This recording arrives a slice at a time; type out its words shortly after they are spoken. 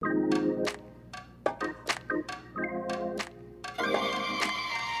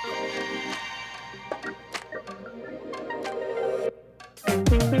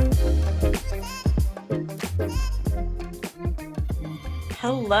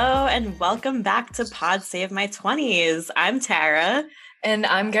Hello and welcome back to Pod Save My 20s. I'm Tara. And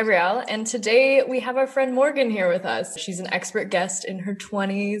I'm Gabrielle, and today we have our friend Morgan here with us. She's an expert guest in her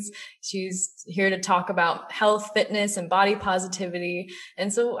 20s. She's here to talk about health, fitness, and body positivity.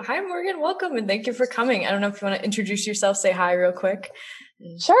 And so, hi Morgan, welcome, and thank you for coming. I don't know if you want to introduce yourself, say hi real quick.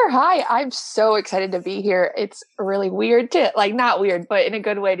 Sure. Hi. I'm so excited to be here. It's really weird to, not weird, but in a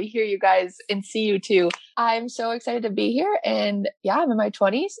good way, to hear you guys and see you too. I'm so excited to be here. And yeah, I'm in my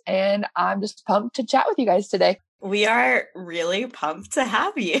 20s and I'm just pumped to chat with you guys today. We are really pumped to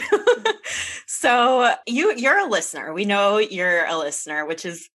have you. So you're a listener. We know you're a listener, which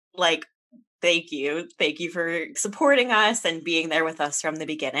is thank you. Thank you for supporting us and being there with us from the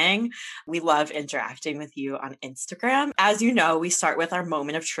beginning. We love interacting with you on Instagram. As you know, we start with our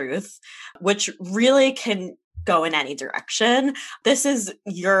moment of truth, which really can go in any direction. This is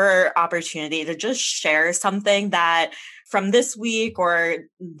your opportunity to just share something that from this week or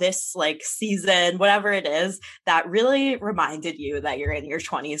this season, whatever it is, that really reminded you that you're in your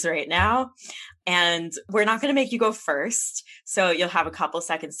 20s right now. And we're not going to make you go first. So you'll have a couple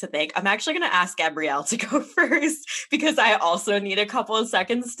seconds to think. I'm actually going to ask Gabrielle to go first because I also need a couple of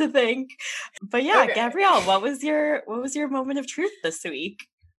seconds to think. But yeah, okay. Gabrielle, what was your moment of truth this week?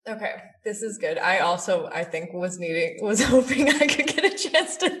 Okay, this is good. I think was hoping I could get a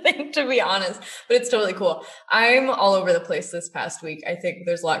chance to think, to be honest, but it's totally cool. I'm all over the place this past week. I think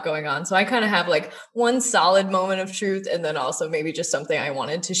there's a lot going on. So I kind of have one solid moment of truth and then also maybe just something I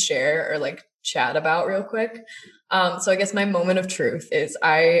wanted to share or chat about real quick. So I guess my moment of truth is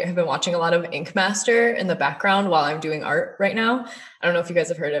I have been watching a lot of Ink Master in the background while I'm doing art right now. I don't know if you guys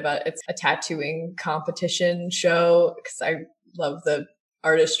have heard about it. It's a tattooing competition show because I love the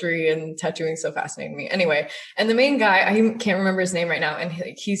artistry and tattooing, so fascinating to me. Anyway, and the main guy, I can't remember his name right now, and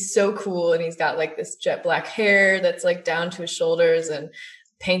he's so cool, and he's got this jet black hair that's down to his shoulders and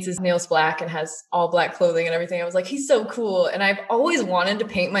paints his nails black and has all black clothing and everything. I was he's so cool. And I've always wanted to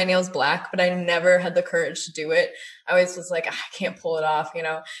paint my nails black, but I never had the courage to do it. I always was I can't pull it off,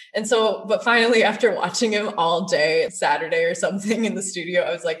 And so, but finally, after watching him all day, Saturday or something in the studio,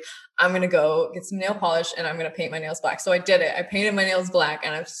 I was I'm going to go get some nail polish and I'm going to paint my nails black. So I did it. I painted my nails black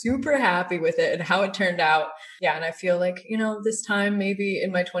and I'm super happy with it and how it turned out. Yeah. And I feel this time, maybe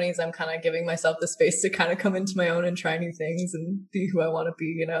in my 20s, I'm kind of giving myself the space to kind of come into my own and try new things and be who I want to be,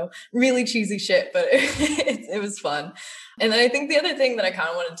 really cheesy shit, but it was fun. And then I think the other thing that I kind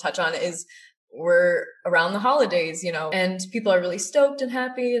of wanted to touch on is we're around the holidays, and people are really stoked and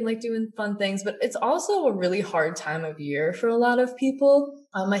happy and doing fun things, but it's also a really hard time of year for a lot of people,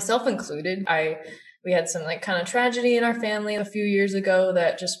 myself included. We had some kind of tragedy in our family a few years ago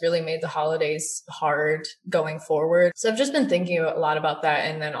that just really made the holidays hard going forward. So I've just been thinking a lot about that.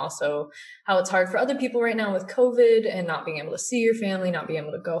 And then also how it's hard for other people right now with COVID and not being able to see your family, not being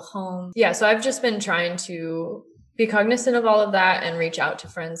able to go home. Yeah. So I've just been trying to be cognizant of all of that and reach out to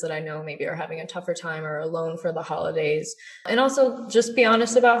friends that I know maybe are having a tougher time or alone for the holidays. And also just be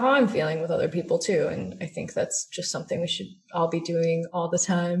honest about how I'm feeling with other people too. And I think that's just something we should all be doing all the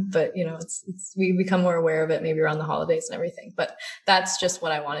time. But, we become more aware of it maybe around the holidays and everything. But that's just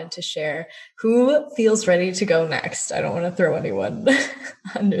what I wanted to share. Who feels ready to go next? I don't want to throw anyone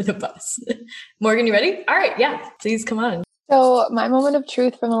under the bus. Morgan, you ready? All right. Yeah, please come on. So my moment of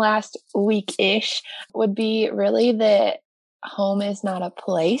truth from the last week-ish would be really that home is not a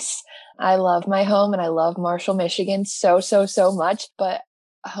place. I love my home and I love Marshall, Michigan so much. But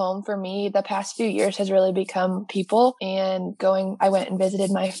home for me the past few years has really become people, and I went and visited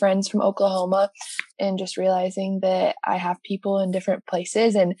my friends from Oklahoma and just realizing that I have people in different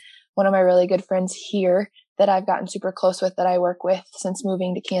places. And one of my really good friends here that I've gotten super close with that I work with since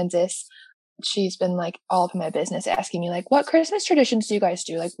moving to Kansas, she's been all up in my business asking me what Christmas traditions do you guys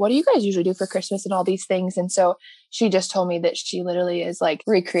do? What do you guys usually do for Christmas and all these things? And so she just told me that she literally is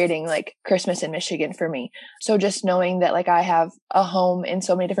recreating Christmas in Michigan for me. So just knowing that I have a home in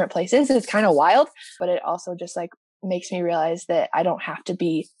so many different places is kind of wild, but it also just makes me realize that I don't have to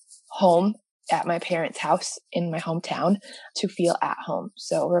be home at my parents' house in my hometown to feel at home.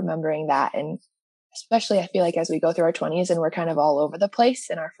 So remembering that, and especially I feel as we go through our 20s and we're kind of all over the place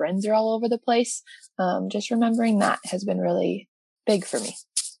and our friends are all over the place, just remembering that has been really big for me.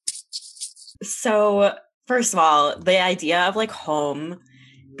 So first of all, the idea of home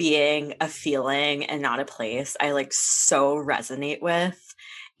being a feeling and not a place, I so resonate with.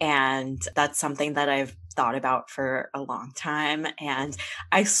 And that's something that I've thought about for a long time. And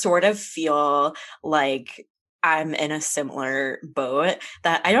I sort of feel I'm in a similar boat,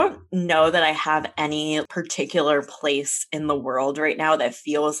 that I don't know that I have any particular place in the world right now that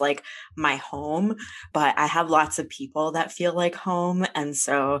feels like my home, but I have lots of people that feel like home. And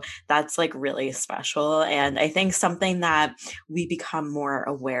so that's like really special. And I think something that we become more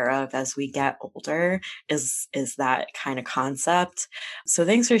aware of as we get older is that kind of concept. So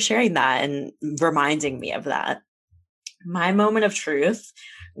thanks for sharing that and reminding me of that. My moment of truth,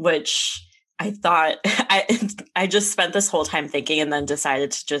 which I thought I just spent this whole time thinking and then decided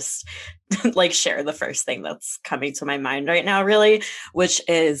to just like share the first thing that's coming to my mind right now, really, which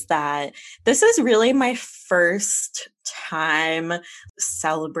is that this is really my first time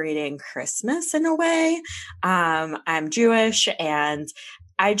celebrating Christmas in a way. I'm Jewish, and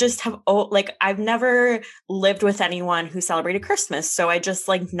I just have, like, I've never lived with anyone who celebrated Christmas. So I just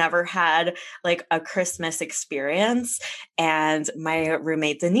like never had like a Christmas experience. And my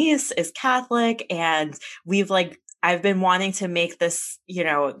roommate Denise is Catholic, and I've been wanting to make this,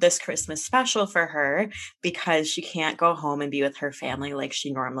 this Christmas special for her because she can't go home and be with her family like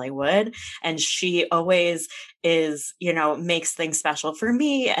she normally would. And she always makes things special for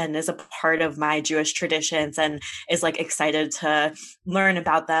me and is a part of my Jewish traditions and is like excited to learn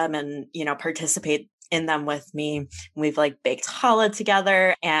about them and, participate in them with me. We've like baked challah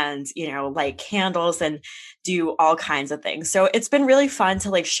together and, light candles and do all kinds of things. So it's been really fun to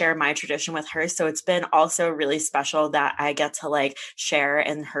like share my tradition with her. So it's been also really special that I get to like share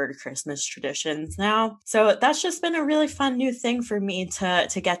in her Christmas traditions now. So that's just been a really fun new thing for me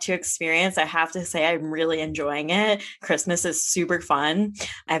to get to experience. I have to say I'm really enjoying it. Christmas is super fun.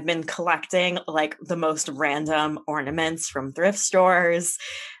 I've been collecting like the most random ornaments from thrift stores,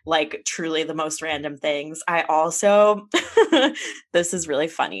 like truly the most random things. I also, this is really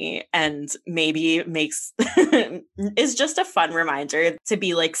funny and maybe is just a fun reminder to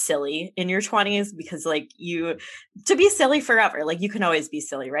be like silly in your 20s, because like to be silly forever, like you can always be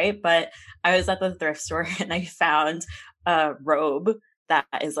silly, right? But I was at the thrift store and I found a robe that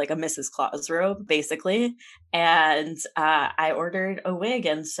is like a Mrs. Claus robe, basically. And I ordered a wig.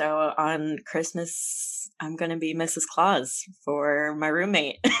 And so on Christmas, I'm going to be Mrs. Claus for my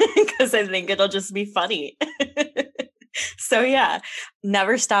roommate because I think it'll just be funny. So yeah,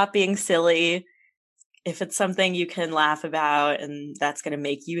 never stop being silly. If it's something you can laugh about and that's going to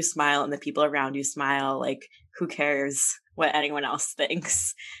make you smile and the people around you smile, like who cares what anyone else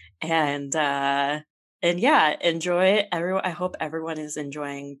thinks? And yeah, enjoy it. I hope everyone is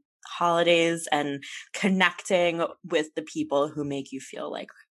enjoying holidays and connecting with the people who make you feel like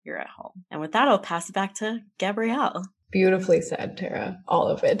you're at home. And with that, I'll pass it back to Gabrielle. Beautifully said, Tara. All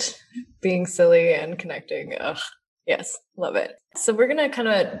of it. Being silly and connecting. Ugh. Yes, love it. So we're going to kind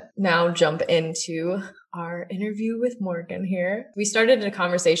of now jump into our interview with Morgan here. We started a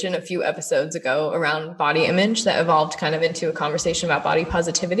conversation a few episodes ago around body image that evolved kind of into a conversation about body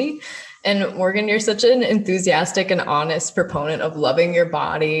positivity. And Morgan, you're such an enthusiastic and honest proponent of loving your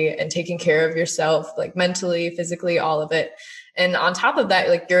body and taking care of yourself, like mentally, physically, all of it. And on top of that,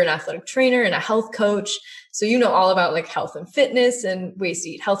 like you're an athletic trainer and a health coach. So you know all about like health and fitness and ways to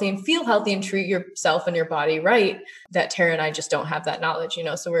eat healthy and feel healthy and treat yourself and your body right, that Tara and I just don't have that knowledge,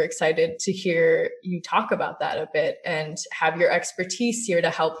 So we're excited to hear you talk about that a bit and have your expertise here to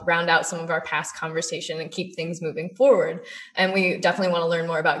help round out some of our past conversation and keep things moving forward. And we definitely want to learn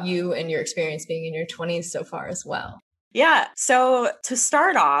more about you and your experience being in your 20s so far as well. Yeah. So to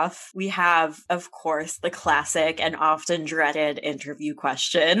start off, we have, of course, the classic and often dreaded interview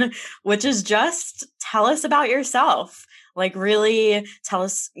question, which is just tell us about yourself. Like really tell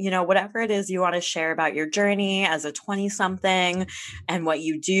us, whatever it is you want to share about your journey as a 20-something and what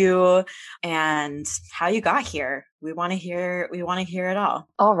you do and how you got here. We want to hear it all.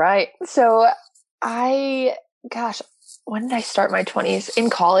 All right. So when did I start my 20s? In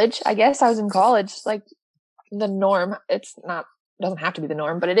college, I guess I was in college, like the norm. It doesn't have to be the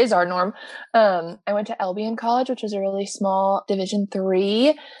norm, but it is our norm. I went to Albion College, which is a really small Division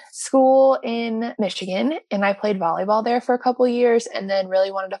III school in Michigan. And I played volleyball there for a couple of years and then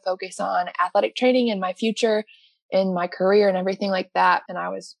really wanted to focus on athletic training and my future and my career and everything like that. And I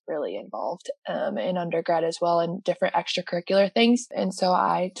was really involved in undergrad as well and different extracurricular things. And so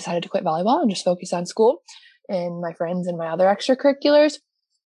I decided to quit volleyball and just focus on school and my friends and my other extracurriculars.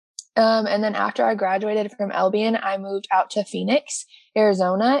 And then after I graduated from Albion, I moved out to Phoenix,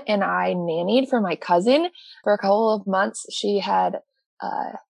 Arizona, and I nannied for my cousin for a couple of months. She had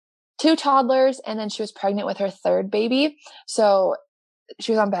 2 toddlers, and then she was pregnant with her 3rd baby. So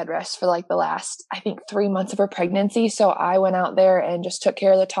she was on bed rest for like the last, I think, 3 months of her pregnancy. So I went out there and just took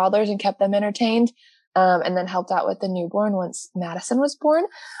care of the toddlers and kept them entertained and then helped out with the newborn once Madison was born.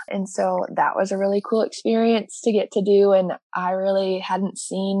 And so that was a really cool experience to get to do. And I really hadn't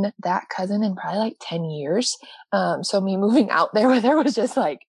seen that cousin in probably like 10 years. So me moving out there with her was just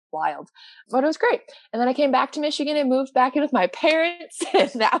like wild, but it was great. And then I came back to Michigan and moved back in with my parents, and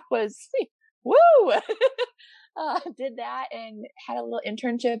that was woo. Did that and had a little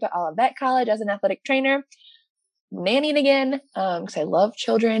internship at Olivet College as an athletic trainer, nannying again, because I love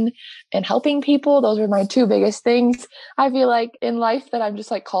children and helping people. Those are my two biggest things I feel like in life that I'm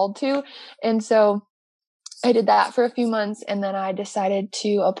just like called to. And so I did that for a few months, and then I decided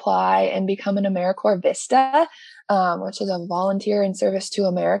to apply and become an AmeriCorps Vista, which is a volunteer in service to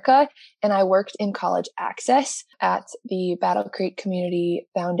America. And I worked in college access at the Battle Creek Community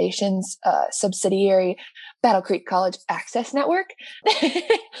Foundation's subsidiary, Battle Creek College Access Network.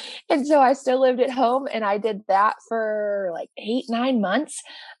 And so I still lived at home, and I did that for like 8-9 months.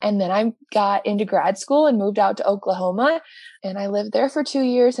 And then I got into grad school and moved out to Oklahoma. And I lived there for 2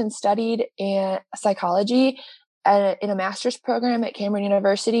 years and studied in psychology in a master's program at Cameron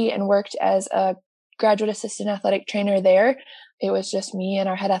University, and worked as a graduate assistant athletic trainer there. It was just me and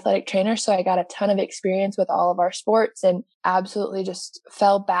our head athletic trainer. So I got a ton of experience with all of our sports and absolutely just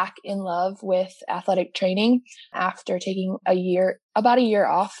fell back in love with athletic training after taking about a year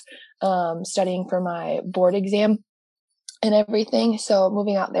off, studying for my board exam and everything. So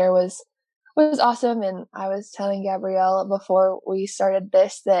moving out there was awesome. And I was telling Gabrielle before we started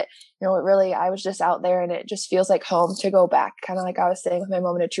this that, I was just out there, and it just feels like home to go back. Kind of like I was saying with my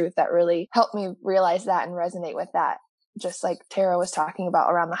moment of truth, that really helped me realize that and resonate with that. Just like Tara was talking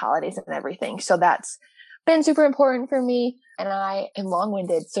about around the holidays and everything. So that's been super important for me. And I am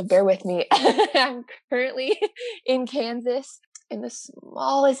long-winded, so bear with me. I'm currently in Kansas, in the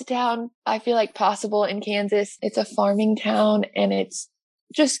smallest town I feel like possible in Kansas. It's a farming town, and it's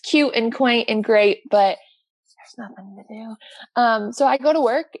just cute and quaint and great, but there's nothing to do. So I go to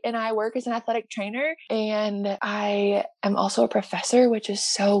work, and I work as an athletic trainer, and I am also a professor, which is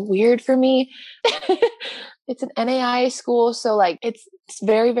so weird for me. It's an NAIA school. So like, it's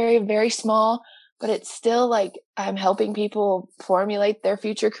very, very, very small, but it's still like I'm helping people formulate their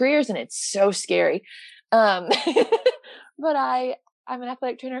future careers, and it's so scary. But I'm an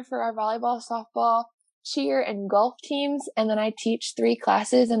athletic trainer for our volleyball, softball, cheer, and golf teams. And then I teach 3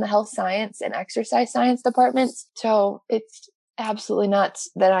 classes in the health science and exercise science departments. So it's absolutely nuts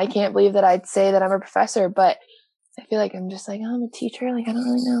that I can't believe that I'd say that I'm a professor, but I feel like I'm just like, I'm a teacher. Like, I don't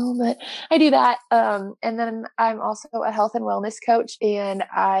really know, but I do that. And then I'm also a health and wellness coach, and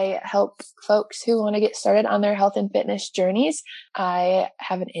I help folks who want to get started on their health and fitness journeys. I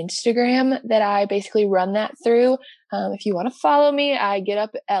have an Instagram that I basically run that through. If you want to follow me, I get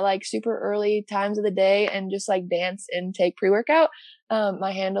up at like super early times of the day and just like dance and take pre-workout.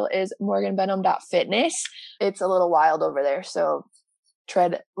 My handle is morganbenham.fitness. It's a little wild over there, so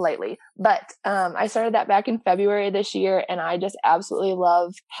tread lightly. But I started that back in February this year, and I just absolutely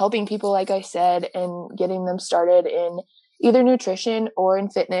love helping people, like I said, and getting them started in either nutrition or in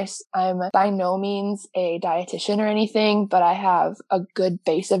fitness. I'm by no means a dietitian or anything, but I have a good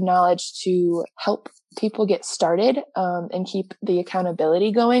base of knowledge to help people get started and keep the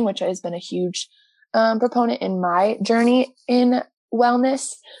accountability going, which has been a huge proponent in my journey in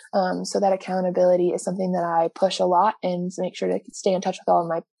wellness. So that accountability is something that I push a lot, and make sure to stay in touch with all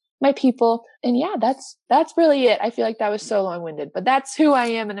of my people. And yeah, that's really it. I feel like that was so long-winded, but that's who I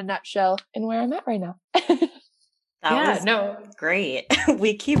am in a nutshell and where I'm at right now. That was great.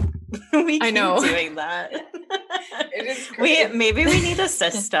 We keep doing that. It is great. Maybe we need a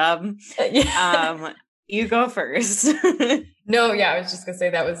system. You go first. No, yeah, I was just gonna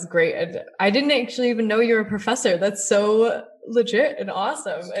say that was great. And I didn't actually even know you were a professor. That's so legit and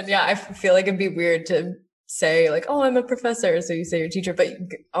awesome. And yeah, I feel like it'd be weird to say like, oh, I'm a professor. So you say you're a teacher, but you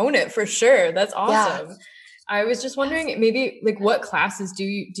own it for sure. That's awesome. Yeah. I was just wondering, maybe like what classes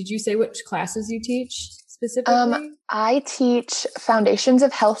did you say which classes you teach specifically? I teach foundations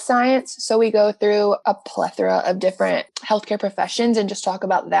of health science. So we go through a plethora of different healthcare professions and just talk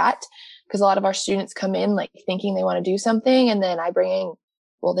about that. Because a lot of our students come in like thinking they want to do something. And then I bring in,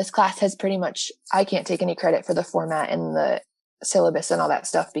 well, this class has pretty much, I can't take any credit for the format and the syllabus and all that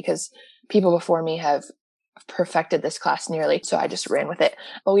stuff because people before me have perfected this class nearly. So I just ran with it.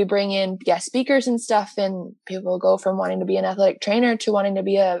 But we bring in guest speakers and stuff, and people go from wanting to be an athletic trainer to wanting to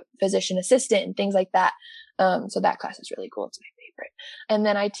be a physician assistant and things like that. So that class is really cool. It's my favorite. And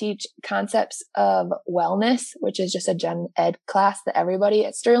then I teach concepts of wellness, which is just a gen ed class that everybody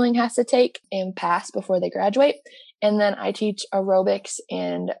at Sterling has to take and pass before they graduate. And then I teach aerobics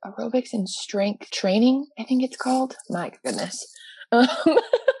and strength training, I think it's called. My goodness.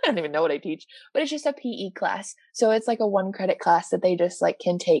 don't even know what I teach, but it's just a PE class. So it's like a 1 credit class that they just like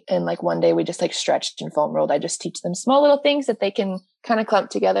can take. And like one day we just like stretched and foam rolled. I just teach them small little things that they can kind of clump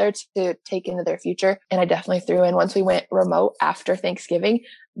together to take into their future. And I definitely threw in, once we went remote after Thanksgiving,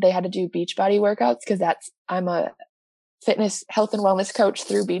 they had to do Beachbody workouts because I'm a fitness, health and wellness coach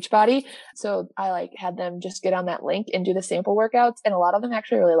through Beachbody. So I like had them just get on that link and do the sample workouts. And a lot of them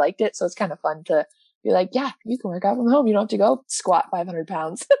actually really liked it. So it's kind of fun to be like, yeah, you can work out from home. You don't have to go squat 500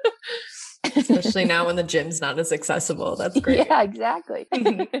 pounds. Especially now when the gym's not as accessible. That's great. Yeah, exactly.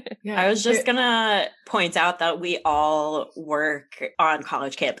 Yeah. I was just gonna point out that we all work on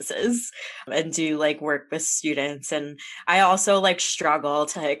college campuses and do like work with students. And I also like struggle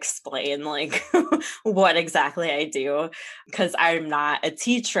to explain like what exactly I do because I'm not a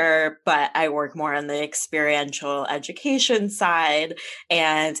teacher, but I work more on the experiential education side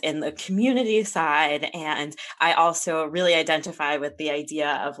and in the community side. And I also really identify with the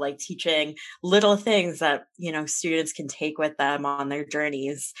idea of like teaching little things that, you know, students can take with them on their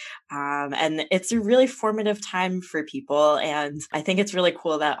journeys. And it's a really formative time for people. And I think it's really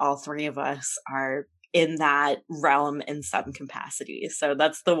cool that all three of us are in that realm in some capacity. So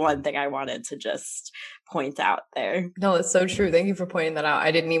that's the one thing I wanted to just point out there. No, it's so true. Thank you for pointing that out.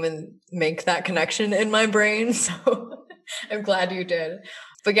 I didn't even make that connection in my brain. So I'm glad you did.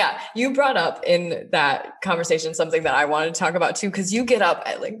 But yeah, you brought up in that conversation something that I wanted to talk about too, because you get up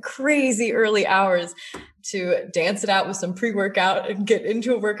at like crazy early hours to dance it out with some pre-workout and get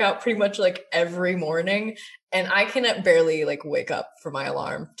into a workout pretty much like every morning. And I can barely like wake up for my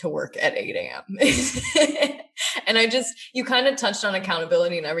alarm to work at 8 a.m. And you kind of touched on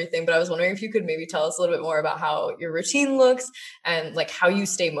accountability and everything, but I was wondering if you could maybe tell us a little bit more about how your routine looks and like how you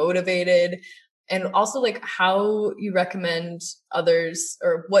stay motivated. And also like how you recommend others,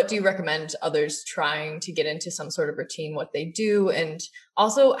 or what do you recommend others trying to get into some sort of routine, what they do? And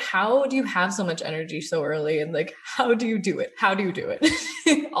also, how do you have so much energy so early? And like, how do you do it? How do you do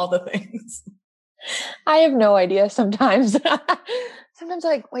it? All the things. I have no idea sometimes. Sometimes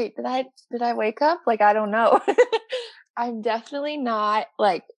I'm like, wait, did I wake up? Like, I don't know. I'm definitely not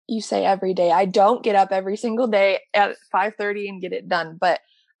like you say every day. I don't get up every single day at 5:30 and get it done, but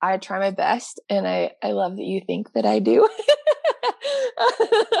I try my best, and I love that you think that I do.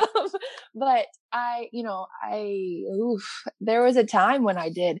 But there was a time when I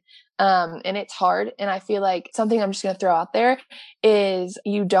did, and it's hard. And I feel like something I'm just going to throw out there is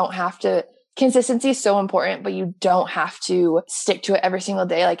consistency is so important, but you don't have to stick to it every single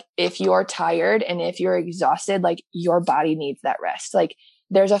day. Like if you're tired and if you're exhausted, like your body needs that rest. Like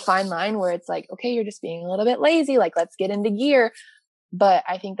there's a fine line where it's like, okay, you're just being a little bit lazy. Like let's get into gear. But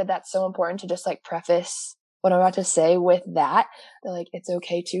I think that that's so important to just like preface what I'm about to say with that like, it's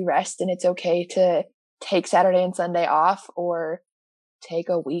okay to rest and it's okay to take Saturday and Sunday off or take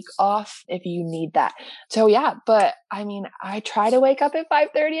a week off if you need that. So yeah, but I mean, I try to wake up at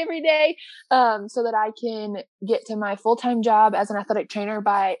 5:30 every day, so that I can get to my full-time job as an athletic trainer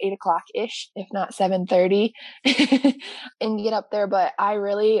by 8:00 ish, if not 7:30 and get up there. But I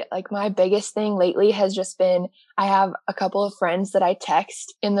really like my biggest thing lately has just been, I have a couple of friends that I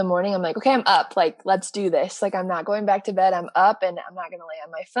text in the morning. I'm like, okay, I'm up. Like, let's do this. Like, I'm not going back to bed. I'm up and I'm not going to lay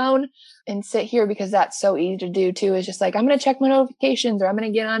on my phone and sit here because that's so easy to do too. Is just like, I'm going to check my notifications or I'm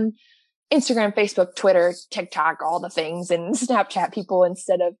going to get on Instagram, Facebook, Twitter, TikTok, all the things and Snapchat people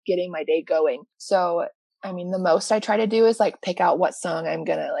instead of getting my day going. So, I mean, the most I try to do is like pick out what song I'm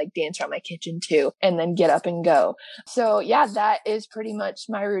going to like dance around my kitchen to and then get up and go. So yeah, that is pretty much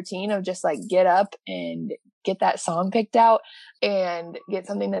my routine of just like get up and get that song picked out and get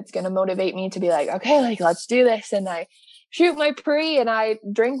something that's going to motivate me to be like, okay, like let's do this. And I shoot my pre and I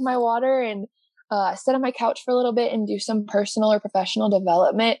drink my water and sit on my couch for a little bit and do some personal or professional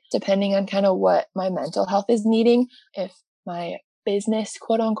development, depending on kind of what my mental health is needing. If my business,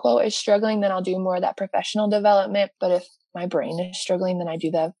 quote unquote, is struggling, then I'll do more of that professional development. But if my brain is struggling, then I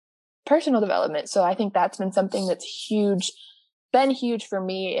do the personal development. So I think that's been something that's been huge for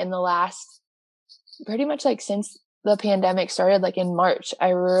me in the last, pretty much like since the pandemic started, like in March. I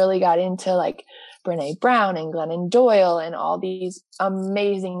really got into like Brene Brown and Glennon Doyle and all these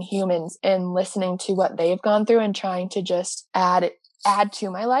amazing humans and listening to what they've gone through and trying to just add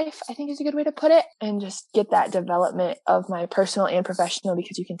to my life, I think is a good way to put it, and just get that development of my personal and professional,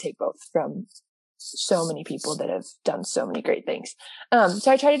 because you can take both from so many people that have done so many great things.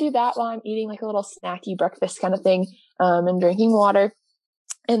 So I try to do that while I'm eating like a little snacky breakfast kind of thing, and drinking water.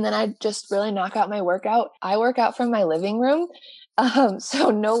 And then I just really knock out my workout. I work out from my living room. So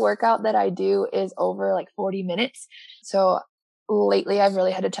no workout that I do is over like 40 minutes. So lately I've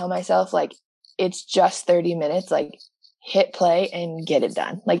really had to tell myself like, it's just 30 minutes. Like hit play and get it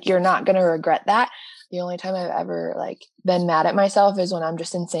done. Like, you're not going to regret that. The only time I've ever like been mad at myself is when I'm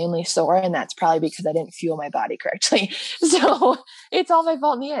just insanely sore. And that's probably because I didn't fuel my body correctly. So it's all my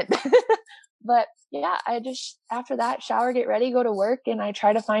fault in the end. But yeah, I just, after that, shower, get ready, go to work. And I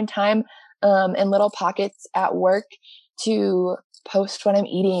try to find time in little pockets at work to post what I'm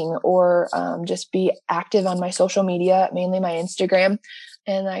eating, or just be active on my social media, mainly my Instagram.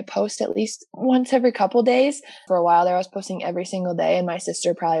 And I post at least once every couple days. For a while there, I was posting every single day, and my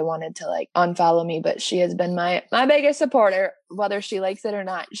sister probably wanted to like unfollow me, but she has been my biggest supporter, whether she likes it or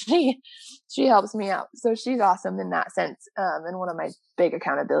not. She helps me out. So she's awesome in that sense. And one of my big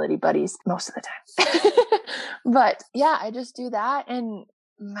accountability buddies most of the time. But yeah, I just do that. And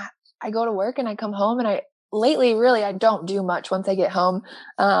I go to work and I come home, and lately, really, I don't do much once I get home.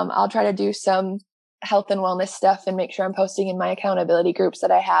 I'll try to do some health and wellness stuff and make sure I'm posting in my accountability groups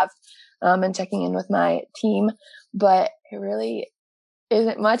that I have, and checking in with my team. But it really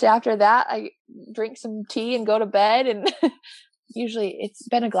isn't much after that. I drink some tea and go to bed, and usually it's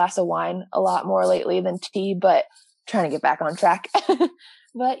been a glass of wine a lot more lately than tea, but trying to get back on track.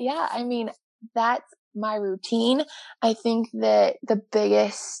 But yeah, I mean, that's my routine. I think that the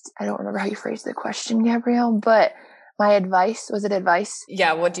biggest, I don't remember how you phrased the question, Gabrielle, but my advice, was it advice?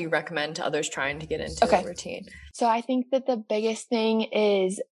 Yeah. What do you recommend to others trying to get into a routine? So I think that the biggest thing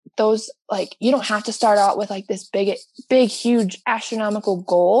is those, like, you don't have to start out with like this big, huge astronomical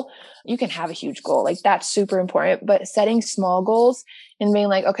goal. You can have a huge goal. Like, that's super important, but setting small goals and being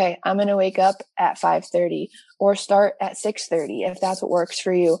like, okay, I'm going to wake up at 5:30 or start at 6:30 if that's what works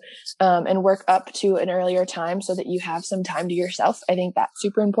for you, and work up to an earlier time so that you have some time to yourself. I think that's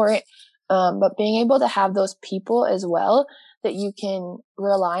super important. But being able to have those people as well that you can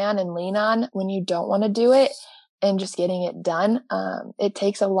rely on and lean on when you don't want to do it, and just getting it done. It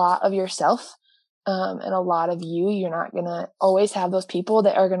takes a lot of yourself, and a lot of you. You're not going to always have those people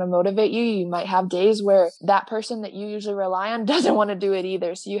that are going to motivate you. You might have days where that person that you usually rely on doesn't want to do it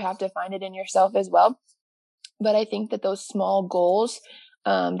either. So you have to find it in yourself as well. But I think that those small goals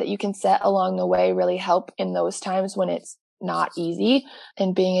that you can set along the way really help in those times when it's not easy,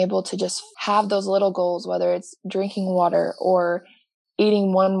 and being able to just have those little goals, whether it's drinking water or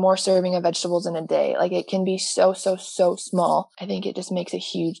eating one more serving of vegetables in a day. Like, it can be so small. I think it just makes a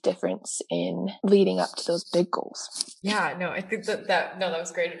huge difference in leading up to those big goals. Yeah, no, I think that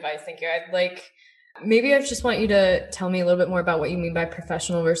was great advice. Thank you. Maybe I just want you to tell me a little bit more about what you mean by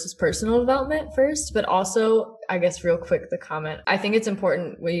professional versus personal development first, but also, I guess, real quick, the comment. I think it's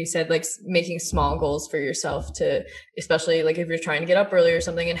important what you said, like making small goals for yourself, to, especially like if you're trying to get up early or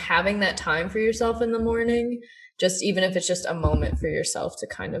something, and having that time for yourself in the morning, just even if it's just a moment for yourself to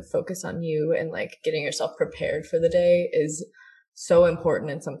kind of focus on you and like getting yourself prepared for the day, is so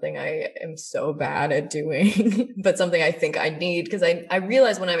important, and something I am so bad at doing, but something I think I need, because I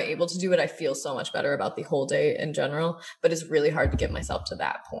realize when I'm able to do it, I feel so much better about the whole day in general, but it's really hard to get myself to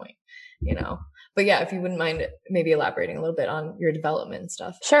that point, you know? But yeah, if you wouldn't mind maybe elaborating a little bit on your development and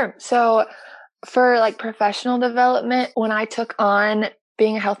stuff. Sure. So for like professional development, when I took on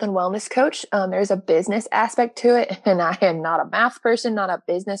being a health and wellness coach, there's a business aspect to it, and I am not a math person, not a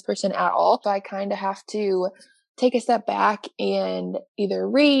business person at all. So I kind of have to take a step back and either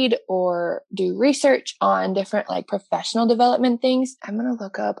read or do research on different like professional development things. I'm going to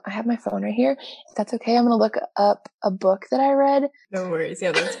look up, I have my phone right here. If that's okay, I'm going to look up a book that I read. No worries.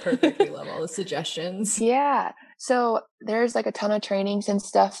 Yeah, that's perfect. We love all the suggestions. Yeah. So there's like a ton of trainings and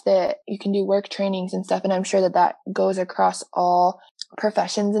stuff that you can do, work trainings and stuff. And I'm sure that goes across all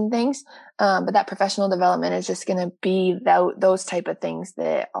professions and things. But that professional development is just going to be those type of things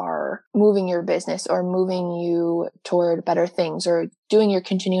that are moving your business or moving you toward better things, or doing your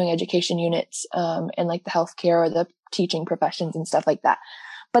continuing education units, and like the healthcare or the teaching professions and stuff like that.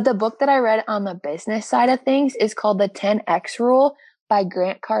 But the book that I read on the business side of things is called The 10X Rule by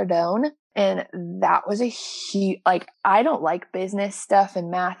Grant Cardone. And that was a huge, like, I don't like business stuff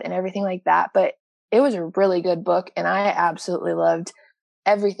and math and everything like that, but it was a really good book, and I absolutely loved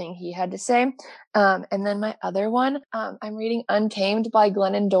everything he had to say. And then my other one, I'm reading Untamed by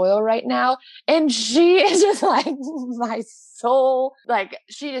Glennon Doyle right now, and she is just like my soul. Like,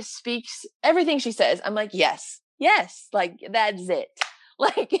 she just speaks everything she says. I'm like, yes, like that's it.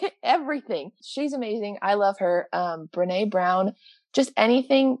 Like everything. She's amazing. I love her. Brene Brown, just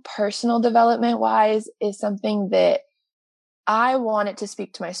anything personal development wise is something that I want it to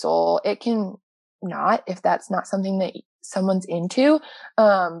speak to my soul. It can not, if that's not something that someone's into.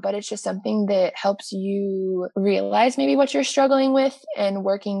 But it's just something that helps you realize maybe what you're struggling with and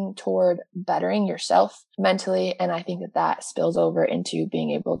working toward bettering yourself mentally. And I think that that spills over into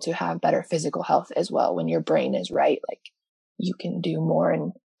being able to have better physical health as well. When your brain is right, like you can do more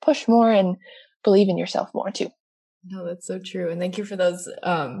and push more and believe in yourself more too. No, that's so true. And thank you for those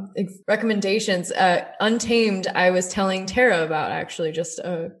recommendations. Untamed, I was telling Tara about actually just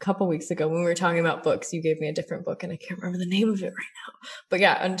a couple weeks ago when we were talking about books. You gave me a different book and I can't remember the name of it right now. But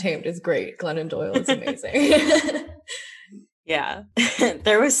yeah, Untamed is great. Glennon Doyle is amazing. Yeah,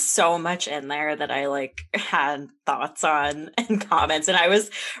 there was so much in there that I like had thoughts on and comments, and I was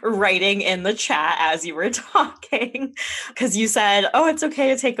writing in the chat as you were talking because you said, "Oh, it's okay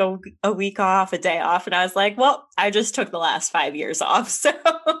to take a week off, a day off," and I was like, "Well, I just took the last 5 years off, so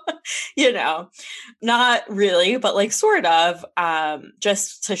not really, but like sort of."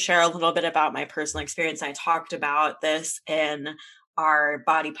 Just to share a little bit about my personal experience, I talked about this in our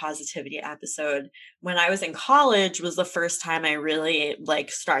body positivity episode. When I was in college was the first time I really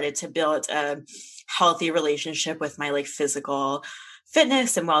like started to build a healthy relationship with my like physical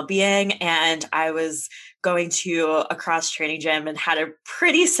fitness and well-being. And I was going to a cross training gym and had a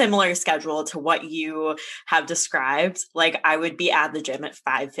pretty similar schedule to what you have described. Like I would be at the gym at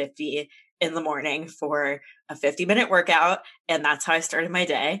 5:50 in the morning for a 50-minute workout. And that's how I started my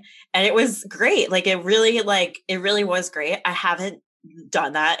day. And it was great. Like it really was great. I haven't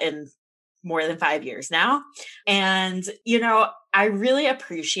done that in more than 5 years now. And, I really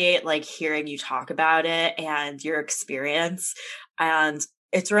appreciate like hearing you talk about it and your experience. And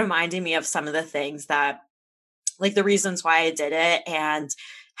it's reminding me of some of the things that like the reasons why I did it and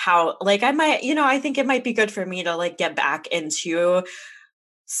how like I might, I think it might be good for me to like get back into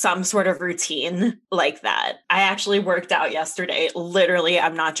some sort of routine like that. I actually worked out yesterday. Literally,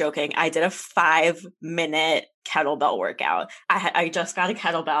 I'm not joking. I did a 5-minute kettlebell workout. I just got a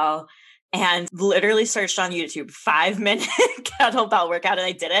kettlebell and literally searched on YouTube 5-minute kettlebell workout and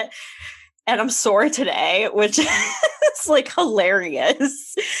I did it. And I'm sore today, which is like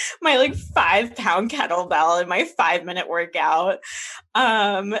hilarious. My like 5-pound kettlebell and my 5-minute workout.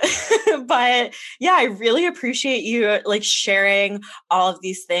 But yeah, I really appreciate you like sharing all of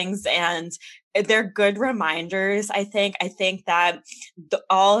these things and they're good reminders. I think that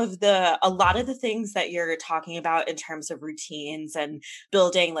a lot of the things that you're talking about in terms of routines and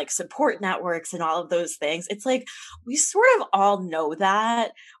building like support networks and all of those things, it's like we sort of all know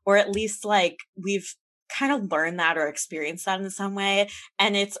that, or at least like we've kind of learned that or experienced that in some way.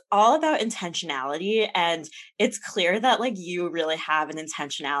 And it's all about intentionality. And it's clear that like you really have an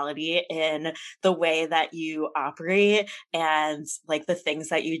intentionality in the way that you operate and like the things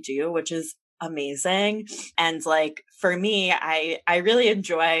that you do, which is amazing. And like for me, I really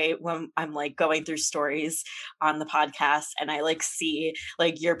enjoy when I'm like going through stories on the podcast and I like see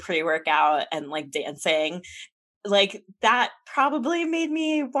like your pre-workout and like dancing. Like that probably made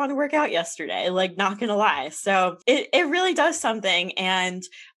me want to work out yesterday, like not gonna lie. So it really does something. And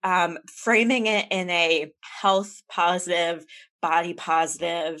framing it in a health positive, body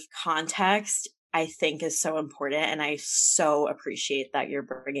positive context, I think is so important. And I so appreciate that you're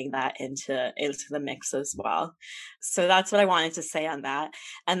bringing that into the mix as well. So that's what I wanted to say on that.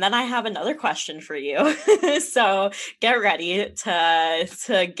 And then I have another question for you. So get ready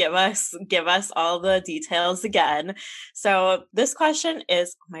to give us all the details again. So this question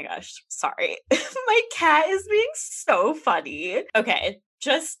is, oh my gosh, sorry. My cat is being so funny. Okay,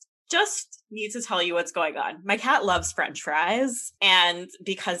 just need to tell you what's going on. My cat loves French fries. And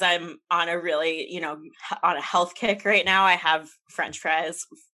because I'm on a really, on a health kick right now, I have French fries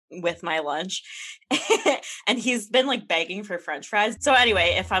with my lunch. And he's been like begging for French fries. So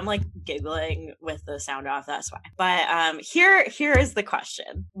anyway, if I'm like giggling with the sound off, that's why. But here is the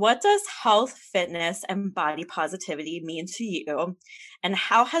question. What does health, fitness, and body positivity mean to you? And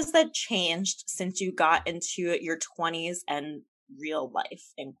how has that changed since you got into your 20s and real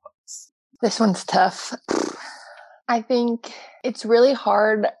life, in quotes? This one's tough. I think it's really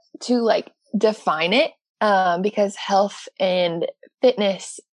hard to like define it because health and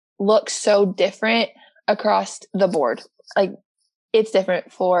fitness looks so different across the board. Like it's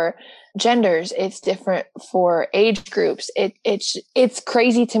different for genders. It's different for age groups. It's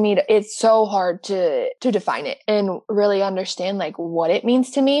crazy to me. It's so hard to define it and really understand like what it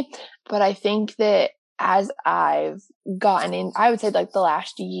means to me. But I think that as I've gotten in, I would say like the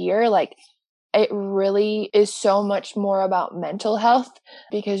last year, like it really is so much more about mental health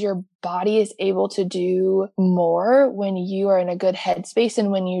because your body is able to do more when you are in a good headspace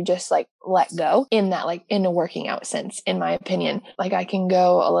and when you just like let go in that, like in a working out sense, in my opinion. Like I can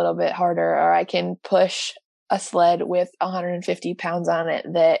go a little bit harder or I can push a sled with 150 pounds on it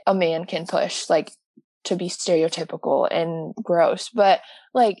that a man can push, like, to be stereotypical and gross. But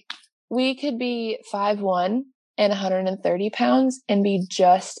like, we could be 5'1" and 130 pounds and be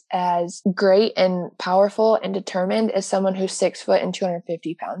just as great and powerful and determined as someone who's 6 foot and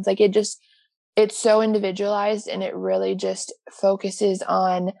 250 pounds. Like, it's so individualized, and it really just focuses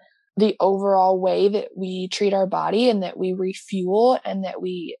on the overall way that we treat our body and that we refuel and that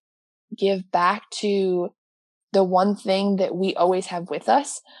we give back to the one thing that we always have with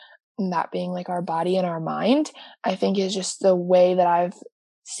us, and that being like our body and our mind. I think is just the way that I've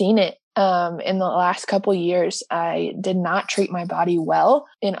seen it. In the last couple years, I did not treat my body well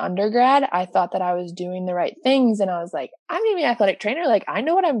in undergrad. I thought that I was doing the right things, and I was like, I'm gonna be an athletic trainer. Like, I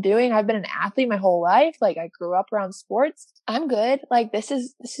know what I'm doing. I've been an athlete my whole life. Like, I grew up around sports. I'm good. Like, this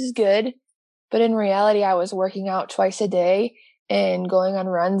is good. But in reality, I was working out twice a day and going on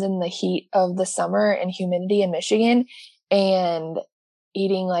runs in the heat of the summer and humidity in Michigan and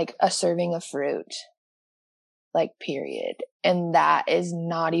eating like a serving of fruit, like, period. And that is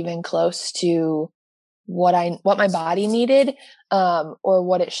not even close to what my body needed, or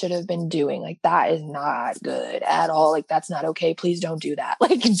what it should have been doing. Like, that is not good at all. Like, that's not okay. Please don't do that.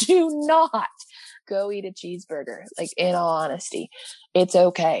 Like, do not go eat a cheeseburger. Like, in all honesty, it's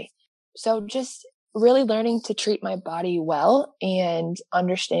okay. So just really learning to treat my body well and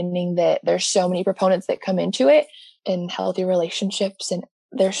understanding that there's so many proponents that come into it and healthy relationships. And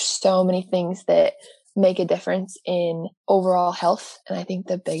there's so many things that make a difference in overall health. And I think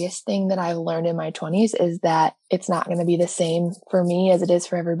the biggest thing that I've learned in my 20s is that it's not going to be the same for me as it is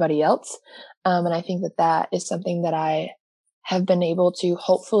for everybody else. And I think that is something that I have been able to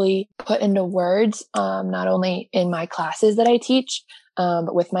hopefully put into words, not only in my classes that I teach,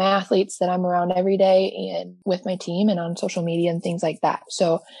 but with my athletes that I'm around every day and with my team and on social media and things like that.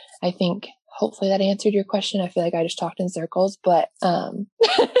 So I think hopefully that answered your question. I feel like I just talked in circles, but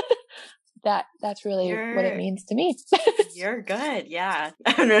that's really what it means to me. You're good. Yeah.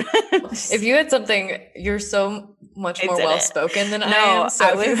 I don't know. If you had something, you're so much more well-spoken than I am.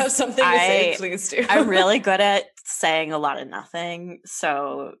 So if you have something to say, please do. I'm really good at saying a lot of nothing.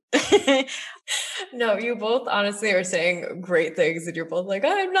 So no, you both honestly are saying great things, and you're both like,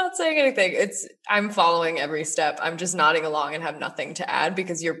 I'm not saying anything. I'm following every step. I'm just nodding along and have nothing to add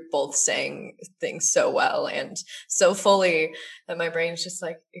because you're both saying things so well and so fully that my brain's just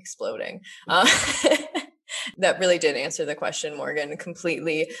like exploding. That really did answer the question, Morgan,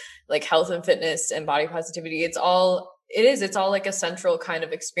 completely. Like, health and fitness and body positivity, it's all like a central kind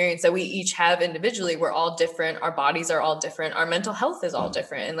of experience that we each have individually. We're all different. Our bodies are all different. Our mental health is all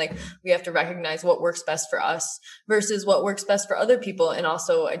different. And like, we have to recognize what works best for us versus what works best for other people. And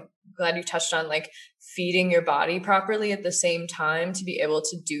also, I'm glad you touched on like feeding your body properly at the same time to be able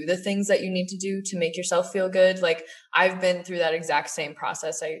to do the things that you need to do to make yourself feel good. Like, I've been through that exact same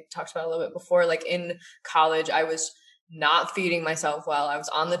process I talked about a little bit before. Like, in college, I was not feeding myself well. I was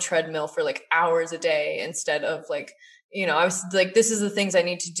on the treadmill for like hours a day instead of like, I was like, this is the things I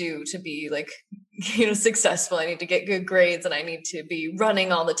need to do to be like, successful. I need to get good grades and I need to be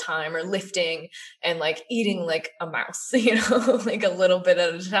running all the time or lifting and like eating like a mouse, like a little bit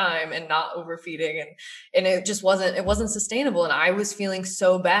at a time and not overfeeding. And it just wasn't sustainable. And I was feeling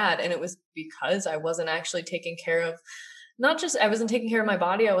so bad. And it was because I wasn't actually taking care of, I wasn't taking care of my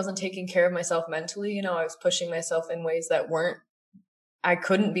body. I wasn't taking care of myself mentally. I was pushing myself in ways that I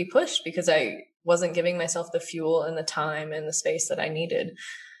couldn't be pushed because I wasn't giving myself the fuel and the time and the space that I needed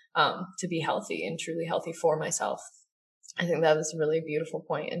to be healthy and truly healthy for myself. I think that was a really beautiful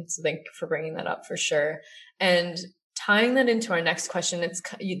point. And so thank you for bringing that up for sure. And tying that into our next question,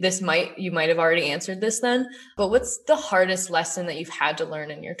 you might have already answered this then, but what's the hardest lesson that you've had to learn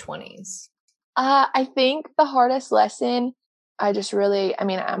in your 20s? I think the hardest lesson,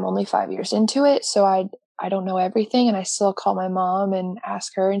 I'm only 5 years into it, so I don't know everything, and I still call my mom and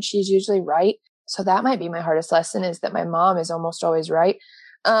ask her, and she's usually right. So that might be my hardest lesson, is that my mom is almost always right.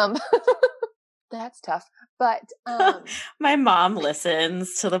 That's tough. But my mom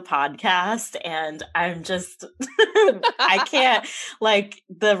listens to the podcast, and I'm just I can't, like,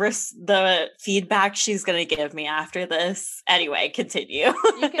 the feedback she's gonna give me after this. Anyway, continue.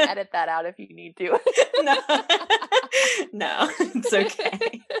 You can edit that out if you need to. No, it's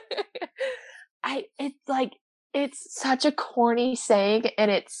okay. It's such a corny saying, and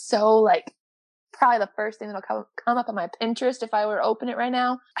it's so like probably the first thing that'll come up on my Pinterest if I were to open it right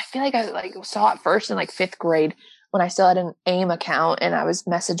now. I feel like I saw it first in like 5th grade when I still had an AIM account and I was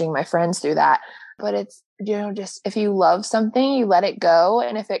messaging my friends through that. But it's, just if you love something, you let it go.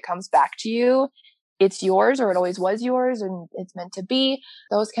 And if it comes back to you it's yours or it always was yours and it's meant to be,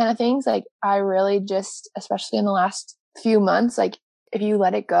 those kind of things. Like I really just, especially in the last few months, like if you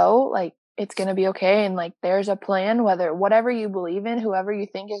let it go, like it's going to be okay. And like, there's a plan, whatever you believe in, whoever you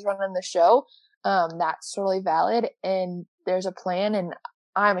think is running the show, that's totally valid. And there's a plan, and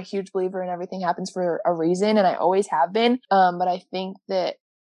I'm a huge believer in everything happens for a reason. And I always have been. But I think that,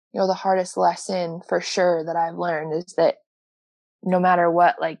 the hardest lesson for sure that I've learned is that no matter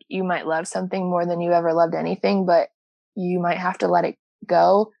what, like you might love something more than you ever loved anything, but you might have to let it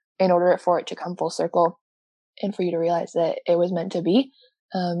go in order for it to come full circle and for you to realize that it was meant to be.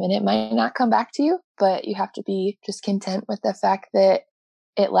 And it might not come back to you, but you have to be just content with the fact that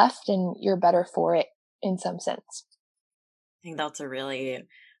it left and you're better for it in some sense. I think that's a really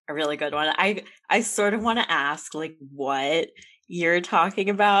good one. I sort of want to ask like what you're talking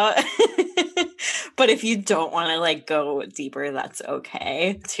about. But if you don't want to like go deeper, that's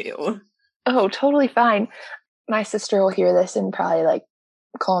okay too. Oh, totally fine. My sister will hear this and probably like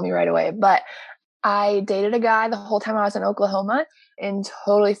call me right away. But I dated a guy the whole time I was in Oklahoma and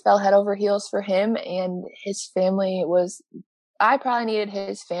totally fell head over heels for him. And his family I probably needed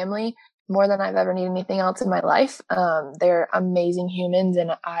his family more than I've ever needed anything else in my life. They're amazing humans,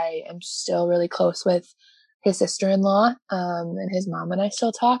 and I am still really close with his sister-in-law, and his mom and I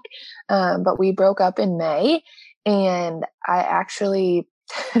still talk. But we broke up in May, and I actually,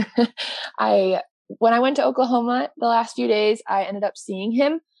 when I went to Oklahoma the last few days, I ended up seeing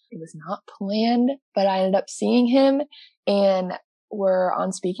him. It was not planned, but I ended up seeing him, and we're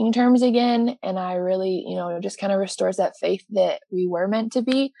on speaking terms again. And I really, it just kind of restores that faith that we were meant to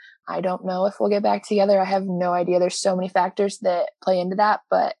be. I don't know if we'll get back together. I have no idea. There's so many factors that play into that,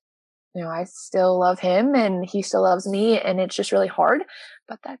 but I still love him and he still loves me, and it's just really hard,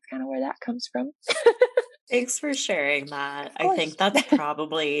 but that's kind of where that comes from. Thanks for sharing that. I think that's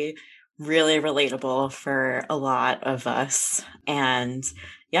probably really relatable for a lot of us. And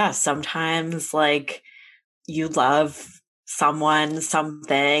yeah, sometimes like you love someone,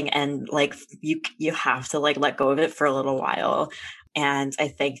 something, and like you have to like let go of it for a little while. And I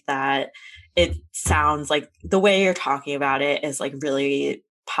think that it sounds like the way you're talking about it is like really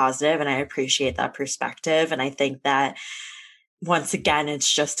positive, and I appreciate that perspective. And I think that once again,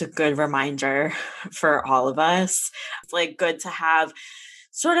 it's just a good reminder for all of us. It's like good to have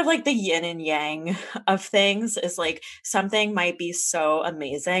sort of like the yin and yang of things. Is like something might be so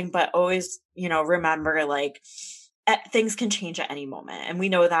amazing, but always, remember like things can change at any moment. And we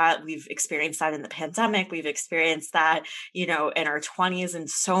know that. We've experienced that in the pandemic. We've experienced that, in our 20s in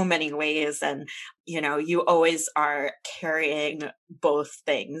so many ways. And, you always are carrying both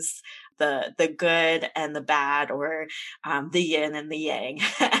things, the good and the bad, or the yin and the yang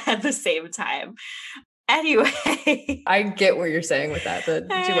at the same time. Anyway, I get what you're saying with that, the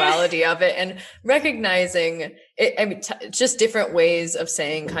duality of it, and recognizing it. I mean, just different ways of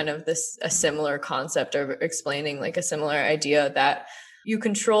saying kind of a similar concept, or explaining like a similar idea, that you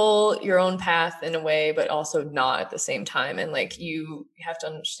control your own path in a way, but also not at the same time. And like, you have to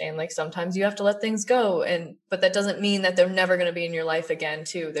understand, like, sometimes you have to let things go, but that doesn't mean that they're never going to be in your life again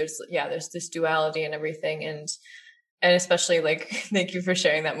too. There's this duality and everything. And especially like, thank you for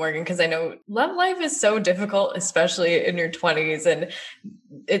sharing that, Morgan, because I know love life is so difficult, especially in your 20s, and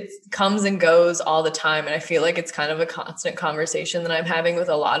it comes and goes all the time. And I feel like it's kind of a constant conversation that I'm having with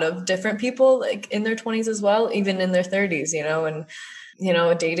a lot of different people, like in their 20s as well, even in their 30s, and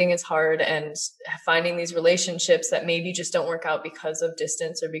dating is hard, and finding these relationships that maybe just don't work out because of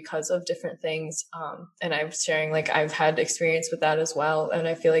distance or because of different things. And I'm sharing, like, I've had experience with that as well. And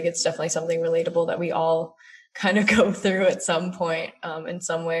I feel like it's definitely something relatable that we all kind of go through at some point, in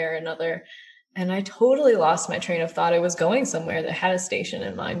some way or another. And I totally lost my train of thought. I was going somewhere that had a station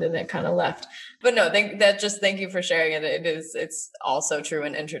in mind, and it kind of left. But no, thank you for sharing it. It's also true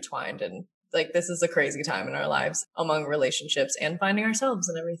and intertwined. And like, this is a crazy time in our lives among relationships and finding ourselves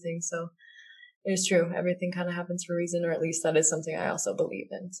and everything. So it is true. Everything kind of happens for a reason, or at least that is something I also believe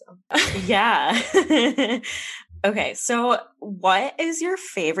in. So yeah. Okay. So what is your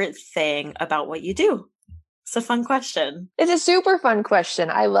favorite thing about what you do? It's a fun question. It's a super fun question.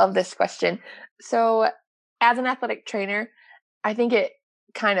 I love this question. So as an athletic trainer, I think it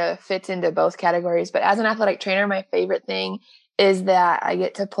kind of fits into both categories, but as an athletic trainer, my favorite thing is that I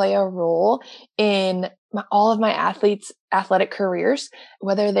get to play a role in all of my athletes' athletic careers,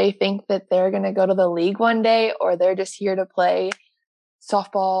 whether they think that they're going to go to the league one day, or they're just here to play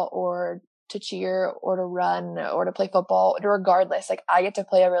softball or to cheer or to run or to play football. Regardless, like, I get to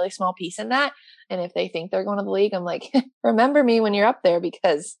play a really small piece in that. And if they think they're going to the league, I'm like, remember me when you're up there,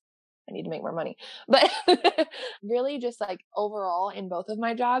 because I need to make more money. But really just like overall in both of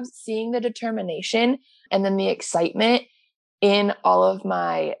my jobs, seeing the determination and then the excitement in all of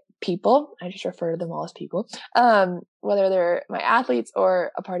my people, I just refer to them all as people, whether they're my athletes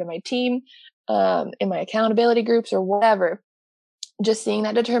or a part of my team, in my accountability groups or whatever, just seeing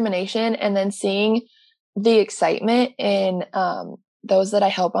that determination and then seeing the excitement in those that I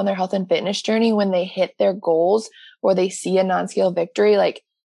help on their health and fitness journey when they hit their goals or they see a non-scale victory. Like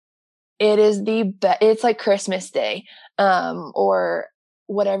it is it's like Christmas Day, or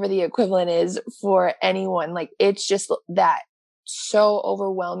whatever the equivalent is for anyone. Like it's just that so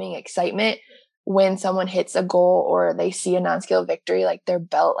overwhelming excitement when someone hits a goal or they see a non-scale victory, like their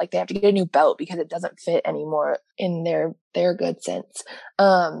belt, like they have to get a new belt because it doesn't fit anymore in their good sense.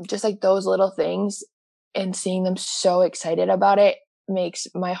 Just like those little things and seeing them so excited about it makes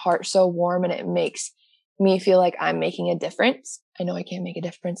my heart so warm, and it makes me feel like I'm making a difference. I know I can't make a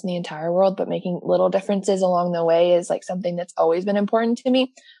difference in the entire world, but making little differences along the way is like something that's always been important to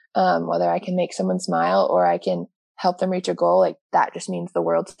me. Whether I can make someone smile or I can help them reach a goal, like that just means the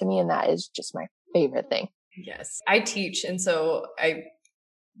world to me. And that is just my favorite thing. Yes. I teach. And so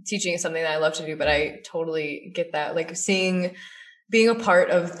teaching is something that I love to do, but I totally get that. Like being a part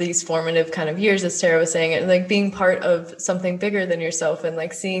of these formative kind of years, as Tara was saying, and like being part of something bigger than yourself, and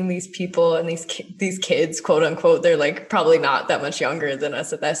like seeing these people and these kids, quote unquote, they're like probably not that much younger than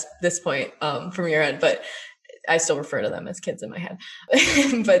us at this point, from your end, but I still refer to them as kids in my head.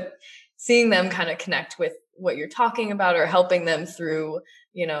 But seeing them kind of connect with what you're talking about, or helping them through,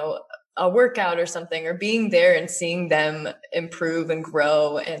 a workout or something, or being there and seeing them improve and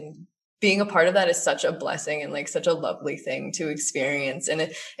grow, and being a part of that is such a blessing and like such a lovely thing to experience. And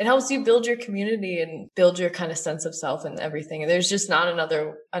it helps you build your community and build your kind of sense of self and everything. And there's just not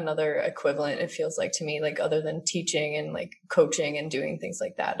another equivalent, it feels like to me, like other than teaching and like coaching and doing things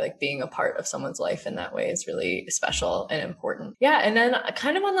like that. Like being a part of someone's life in that way is really special and important. Yeah. And then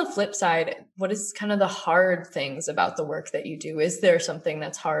kind of on the flip side, what is kind of the hard things about the work that you do? Is there something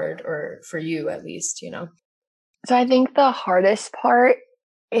that's hard, or for you at least, So I think the hardest part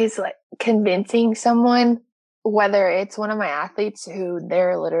is like convincing someone, whether it's one of my athletes who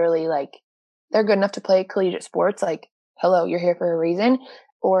they're literally like, they're good enough to play collegiate sports, like, hello, you're here for a reason.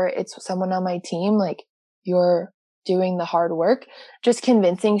 Or it's someone on my team, like, you're doing the hard work. Just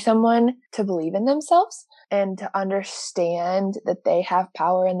convincing someone to believe in themselves and to understand that they have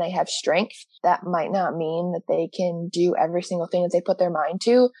power and they have strength. That might not mean that they can do every single thing that they put their mind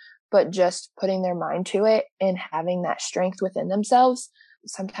to, but just putting their mind to it and having that strength within themselves.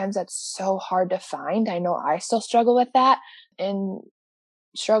 Sometimes that's so hard to find. I know I still struggle with that, and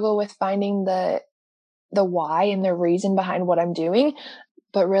struggle with finding the why and the reason behind what I'm doing,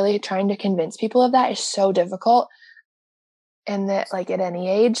 but really trying to convince people of that is so difficult. And that like at any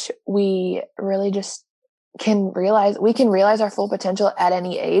age, we really just can realize our full potential at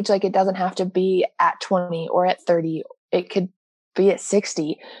any age. Like it doesn't have to be at 20 or at 30. It could be at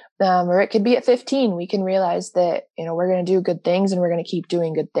 60, or it could be at 15. We can realize that, we're going to do good things and we're going to keep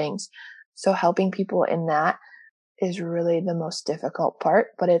doing good things. So helping people in that is really the most difficult part,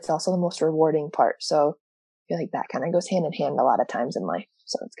 but it's also the most rewarding part. So I feel like that kind of goes hand in hand a lot of times in life.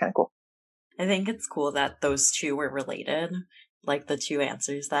 So it's kind of cool. I think it's cool that those two were related, like the two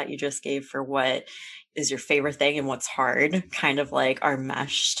answers that you just gave for what is your favorite thing and what's hard kind of like are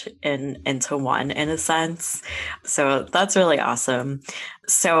meshed into one in a sense. So that's really awesome.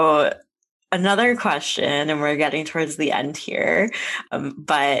 So another question, and we're getting towards the end here,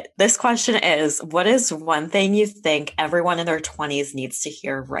 but this question is, what is one thing you think everyone in their 20s needs to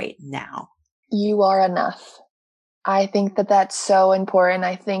hear right now? You are enough. I think that that's so important.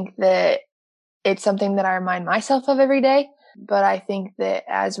 I think that it's something that I remind myself of every day. But I think that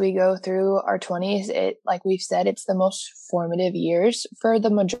as we go through our 20s, like we've said, it's the most formative years for the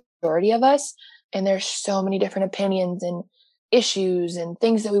majority of us. And there's so many different opinions and issues and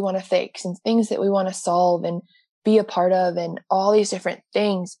things that we want to fix and things that we want to solve and be a part of and all these different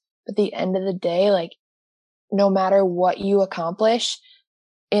things. But at the end of the day, like no matter what you accomplish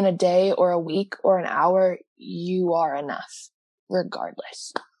in a day or a week or an hour, you are enough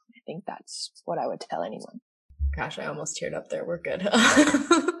regardless. I think that's what I would tell anyone. Gosh, I almost teared up there. We're good.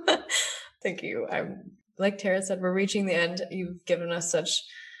 Thank you. I'm like Tara said, we're reaching the end. You've given us such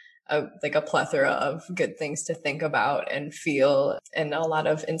a plethora of good things to think about and feel, and a lot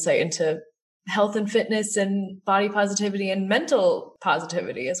of insight into health and fitness and body positivity and mental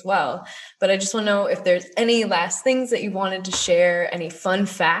positivity as well. But I just want to know if there's any last things that you wanted to share, any fun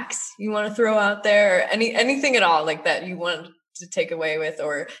facts you want to throw out there, or anything at all like that you want to take away with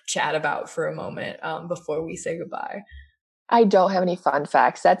or chat about for a moment before we say goodbye. I don't have any fun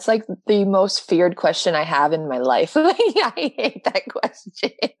facts. That's like the most feared question I have in my life. Like, I hate that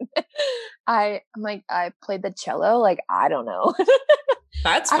question. I'm like, I played the cello. Like, I don't know.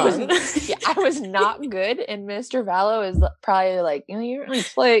 That's fun. I was not good. And Mr. Vallow is probably like, you didn't really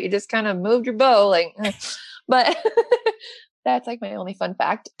play it. You just kind of moved your bow. Like, but that's like my only fun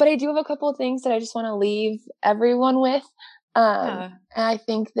fact. But I do have a couple of things that I just want to leave everyone with. And I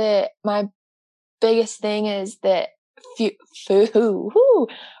think that my biggest thing is that food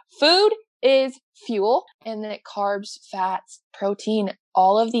is fuel, and that carbs, fats, protein,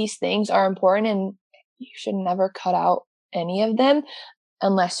 all of these things are important, and you should never cut out any of them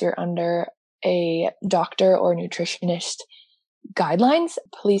unless you're under a doctor or nutritionist guidelines.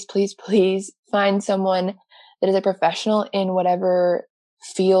 Please, please, please find someone that is a professional in whatever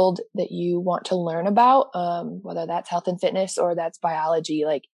field that you want to learn about, whether that's health and fitness or that's biology.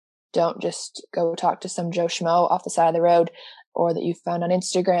 Like, don't just go talk to some Joe Schmo off the side of the road or that you found on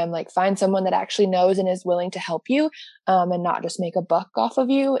Instagram. Like, find someone that actually knows and is willing to help you, and not just make a buck off of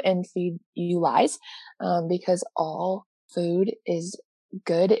you and feed you lies, because all food is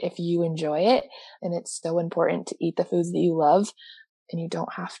good if you enjoy it. And it's so important to eat the foods that you love, and you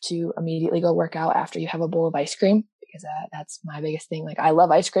don't have to immediately go work out after you have a bowl of ice cream, because that's my biggest thing. Like, I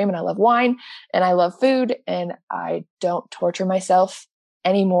love ice cream and I love wine and I love food, and I don't torture myself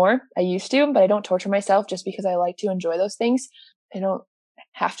anymore. I used to, but I don't torture myself just because I like to enjoy those things. I don't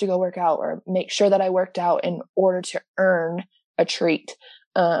have to go work out or make sure that I worked out in order to earn a treat.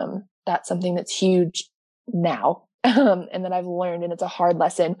 That's something that's huge now, and that I've learned, and it's a hard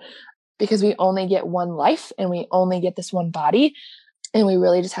lesson, because we only get one life and we only get this one body, and we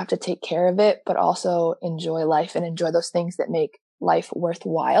really just have to take care of it, but also enjoy life and enjoy those things that make life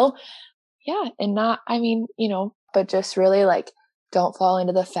worthwhile. Yeah. And but just really, like, don't fall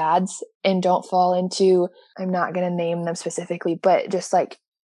into the fads, and don't fall into, I'm not going to name them specifically, but just like,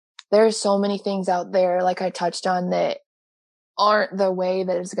 there's so many things out there, like I touched on, that aren't the way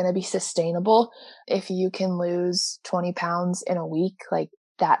that is going to be sustainable. If you can lose 20 pounds in a week, like,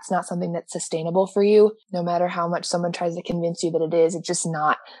 that's not something that's sustainable for you. No matter how much someone tries to convince you that it is, it's just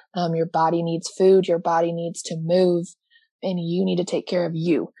not. Your body needs food, your body needs to move, and you need to take care of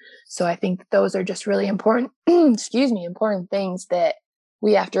you. So I think those are just really important, important things that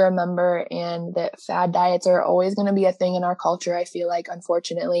we have to remember, and that fad diets are always going to be a thing in our culture, I feel like,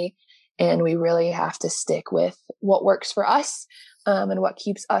 unfortunately. And we really have to stick with what works for us, and what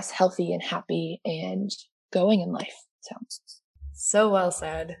keeps us healthy and happy and going in life. So well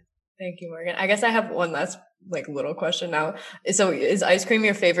said. Thank you, Morgan. I guess I have one last little question now. So is ice cream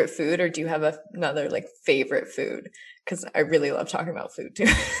your favorite food, or do you have another favorite food? Because I really love talking about food too.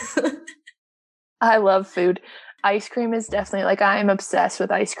 I love food. Ice cream is definitely, I'm obsessed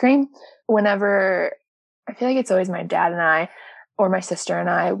with ice cream. Whenever, I feel like it's always my dad and I, or my sister and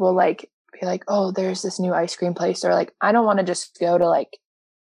I will be like, oh, there's this new ice cream place. Or I don't want to just go to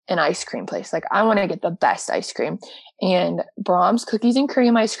an ice cream place. I want to get the best ice cream. And Braum's cookies and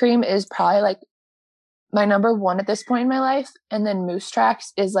cream ice cream is probably my number one at this point in my life. And then Moose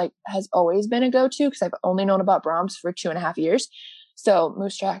Tracks is has always been a go-to, because I've only known about Braum's for 2.5 years. So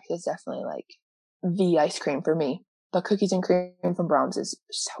Moose Tracks is definitely the ice cream for me. But cookies and cream from Braum's is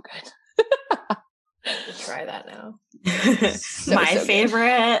so good. I'll try that now.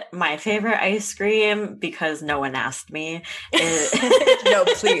 My favorite ice cream, because no one asked me, is no,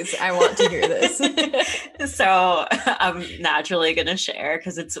 please, I want to hear this. So I'm naturally going to share,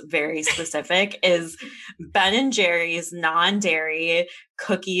 because it's very specific, is Ben & Jerry's non-dairy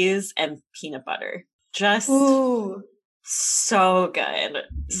cookies and peanut butter. Just so good.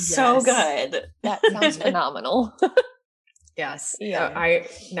 Yes. So good. That sounds phenomenal. Yes. Yeah.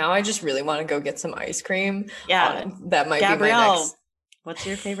 I just really want to go get some ice cream. Yeah. That might Gabrielle, be my next. What's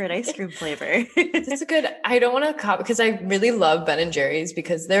your favorite ice cream flavor? That's a good. I don't want to copy, because I really love Ben & Jerry's,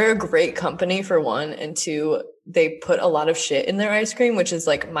 because they're a great company, for one, and two, they put a lot of shit in their ice cream, which is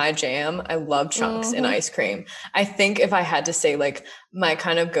my jam. I love chunks in ice cream. I think if I had to say my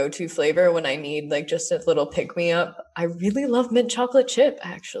kind of go-to flavor when I need just a little pick-me-up, I really love mint chocolate chip,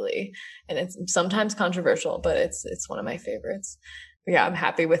 actually. And it's sometimes controversial, but it's one of my favorites. But yeah, I'm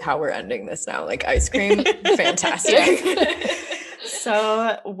happy with how we're ending this now. Ice cream, fantastic.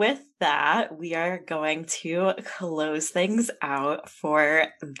 So with that, we are going to close things out for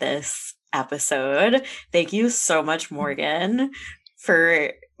this episode. Thank you so much, Morgan,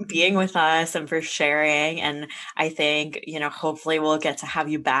 for being with us and for sharing. And I think, hopefully we'll get to have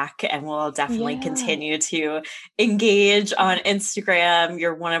you back, and we'll definitely continue to engage on Instagram.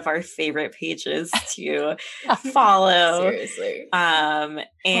 You're one of our favorite pages to follow. Seriously. And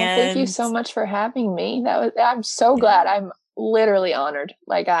thank you so much for having me. I'm so glad. I'm literally honored.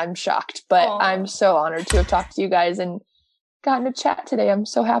 Like, I'm shocked, but Aw. I'm so honored to have talked to you guys and gotten to chat today. I'm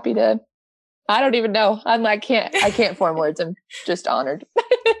so happy to, I don't even know. I can't form words. I'm just honored.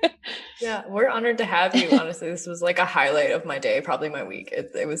 Yeah, we're honored to have you. Honestly, this was like a highlight of my day, probably my week.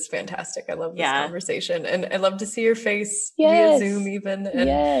 It was fantastic. I love this conversation, and I love to see your face via Zoom even,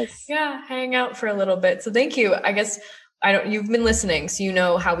 and hang out for a little bit. So thank you. I guess you've been listening, so you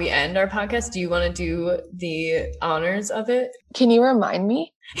know how we end our podcast. Do you want to do the honors of it? Can you remind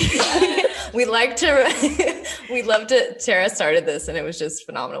me? we love to, Tara started this and it was just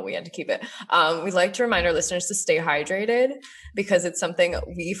phenomenal. We had to keep it. We like to remind our listeners to stay hydrated because it's something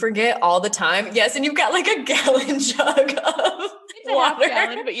we forget all the time. Yes. And you've got like a gallon jug of water. Half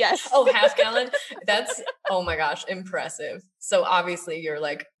gallon, but yes. Oh, half gallon. That's, oh my gosh, impressive. So obviously you're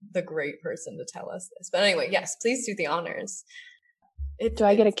like the great person to tell us this. But anyway, yes, please do the honors. Do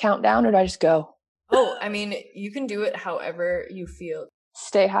I get a countdown or do I just go? Oh, I mean, you can do it however you feel.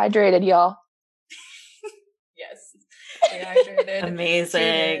 Stay hydrated, y'all. Yes. Stay hydrated.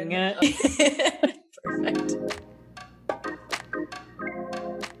 Amazing. Perfect.